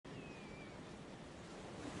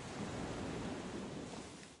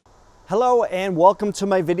Hello and welcome to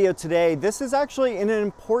my video today. This is actually an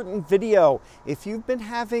important video. If you've been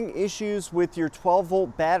having issues with your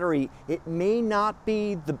 12-volt battery, it may not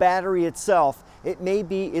be the battery itself, it may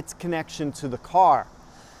be its connection to the car.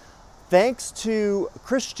 Thanks to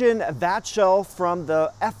Christian Vatshelle from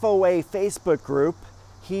the FOA Facebook group.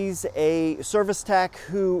 He's a service tech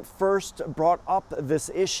who first brought up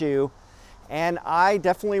this issue, and I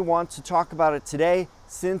definitely want to talk about it today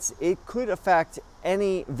since it could affect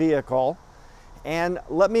any vehicle. And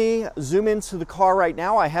let me zoom into the car right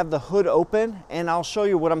now. I have the hood open and I'll show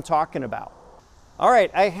you what I'm talking about. All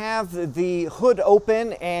right, I have the hood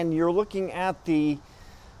open and you're looking at the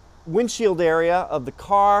windshield area of the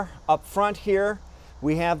car. Up front here,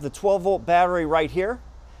 we have the 12-volt battery right here,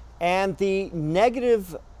 and the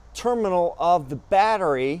negative terminal of the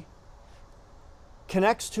battery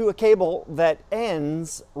connects to a cable that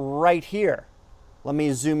ends right here. Let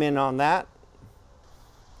me zoom in on that.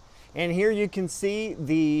 And here you can see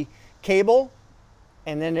the cable,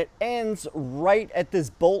 and then it ends right at this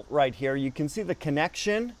bolt right here. You can see the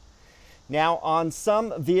connection. Now on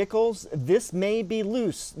some vehicles, this may be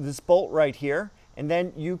loose, this bolt right here, and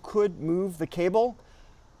then you could move the cable.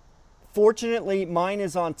 Fortunately, mine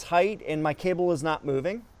is on tight and my cable is not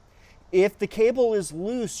moving. If the cable is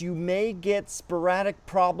loose, you may get sporadic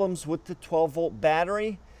problems with the 12-volt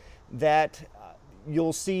battery that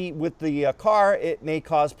you'll see with the car. It may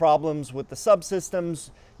cause problems with the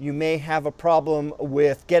subsystems. You may have a problem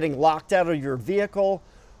with getting locked out of your vehicle,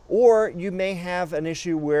 or you may have an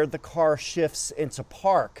issue where the car shifts into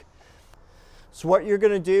park. So what you're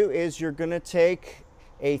going to do is you're going to take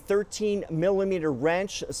a 13mm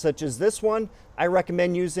wrench such as this one. I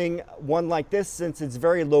recommend using one like this since it's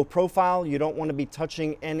very low profile. You don't want to be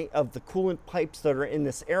touching any of the coolant pipes that are in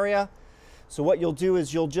this area. So what you'll do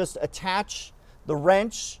is you'll just attach the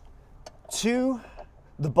wrench to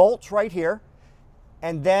the bolt right here,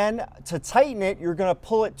 and then to tighten it, you're going to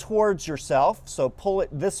pull it towards yourself. So pull it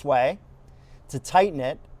this way to tighten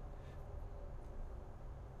it.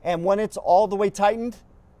 And when it's all the way tightened,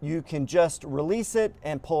 you can just release it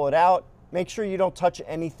and pull it out. Make sure you don't touch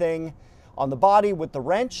anything on the body with the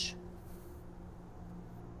wrench,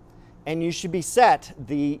 and you should be set.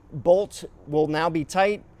 The bolt will now be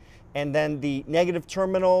tight, and then the negative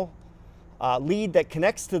terminal lead that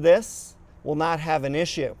connects to this will not have an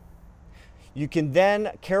issue. You can then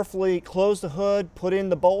carefully close the hood, put in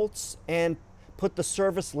the bolts, and put the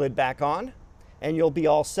service lid back on, and you'll be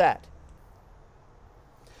all set.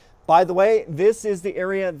 By the way, this is the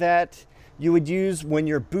area that you would use when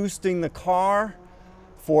you're boosting the car.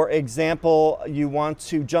 For example, you want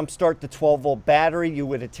to jump start the 12-volt battery, you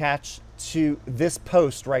would attach to this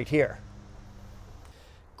post right here.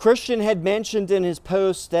 Christian had mentioned in his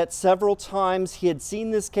post that several times he had seen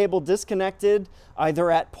this cable disconnected either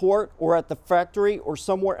at port or at the factory or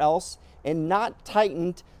somewhere else and not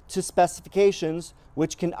tightened to specifications,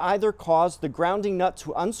 which can either cause the grounding nut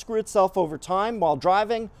to unscrew itself over time while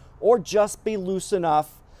driving or just be loose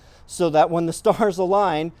enough so that when the stars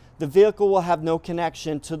align, the vehicle will have no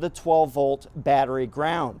connection to the 12-volt battery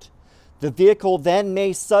ground. The vehicle then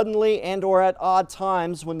may suddenly and or at odd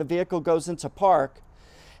times when the vehicle goes into park,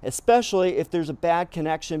 especially if there's a bad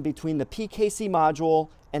connection between the PKC module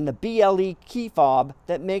and the BLE key fob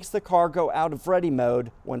that makes the car go out of ready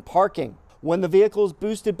mode when parking. When the vehicle is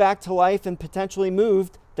boosted back to life and potentially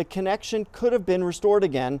moved, the connection could have been restored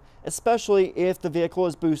again, especially if the vehicle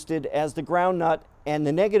is boosted as the ground nut and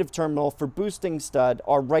the negative terminal for boosting stud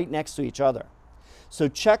are right next to each other. So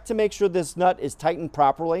check to make sure this nut is tightened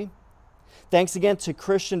properly. Thanks again to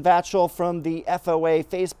Christian Vatshelle from the FOA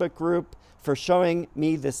Facebook group for showing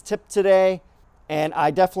me this tip today, and I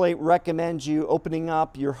definitely recommend you opening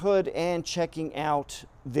up your hood and checking out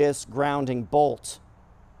this grounding bolt.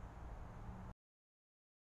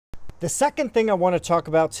 The second thing I want to talk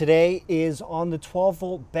about today is on the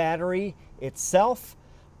 12-volt battery itself.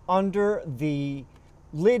 Under the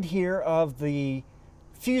lid here of the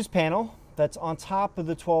fuse panel that's on top of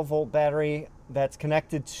the 12-volt battery that's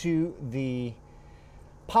connected to the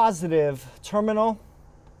positive terminal.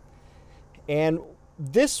 And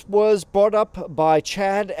this was brought up by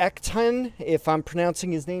Chad Eichten, if I'm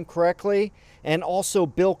pronouncing his name correctly, and also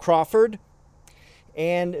Bill Crawford.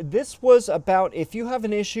 And this was about if you have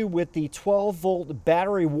an issue with the 12-volt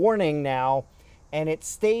battery warning now, and it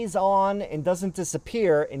stays on and doesn't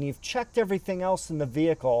disappear, and you've checked everything else in the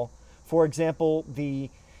vehicle, for example, the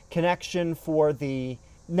connection for the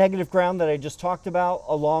negative ground that I just talked about,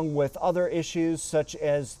 along with other issues such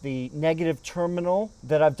as the negative terminal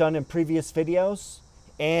that I've done in previous videos.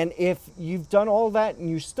 And if you've done all that and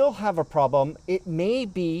you still have a problem, it may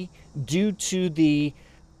be due to the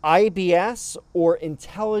IBS, or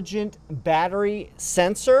intelligent battery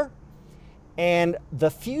sensor, and the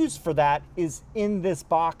fuse for that is in this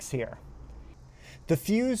box here. The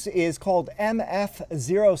fuse is called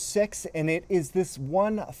MF06, and it is this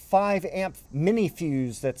 5 amp mini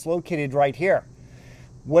fuse that's located right here.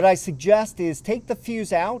 What I suggest is take the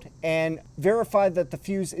fuse out and verify that the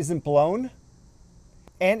fuse isn't blown.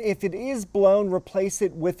 And if it is blown, replace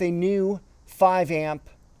it with a new 5 amp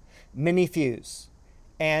mini fuse.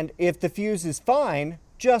 And if the fuse is fine,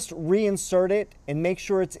 just reinsert it and make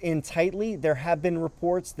sure it's in tightly. There have been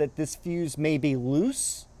reports that this fuse may be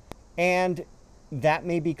loose, and that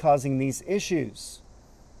may be causing these issues.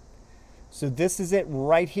 So this is it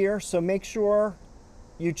right here. So make sure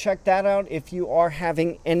you check that out if you are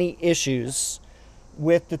having any issues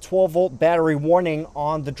with the 12-volt battery warning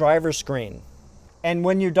on the driver's screen. And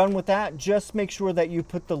when you're done with that, just make sure that you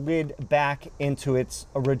put the lid back into its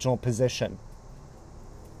original position.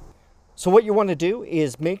 So what you want to do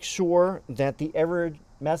is make sure that the error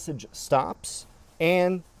message stops,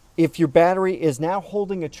 and if your battery is now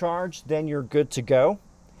holding a charge, then you're good to go.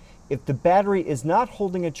 If the battery is not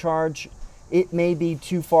holding a charge, it may be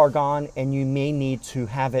too far gone and you may need to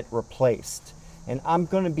have it replaced. And I'm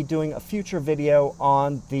going to be doing a future video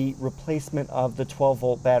on the replacement of the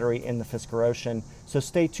 12-volt battery in the FIsker Ocean, so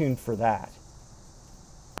stay tuned for that.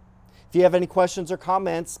 If you have any questions or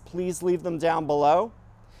comments, please leave them down below.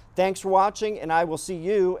 Thanks for watching, and I will see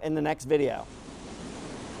you in the next video.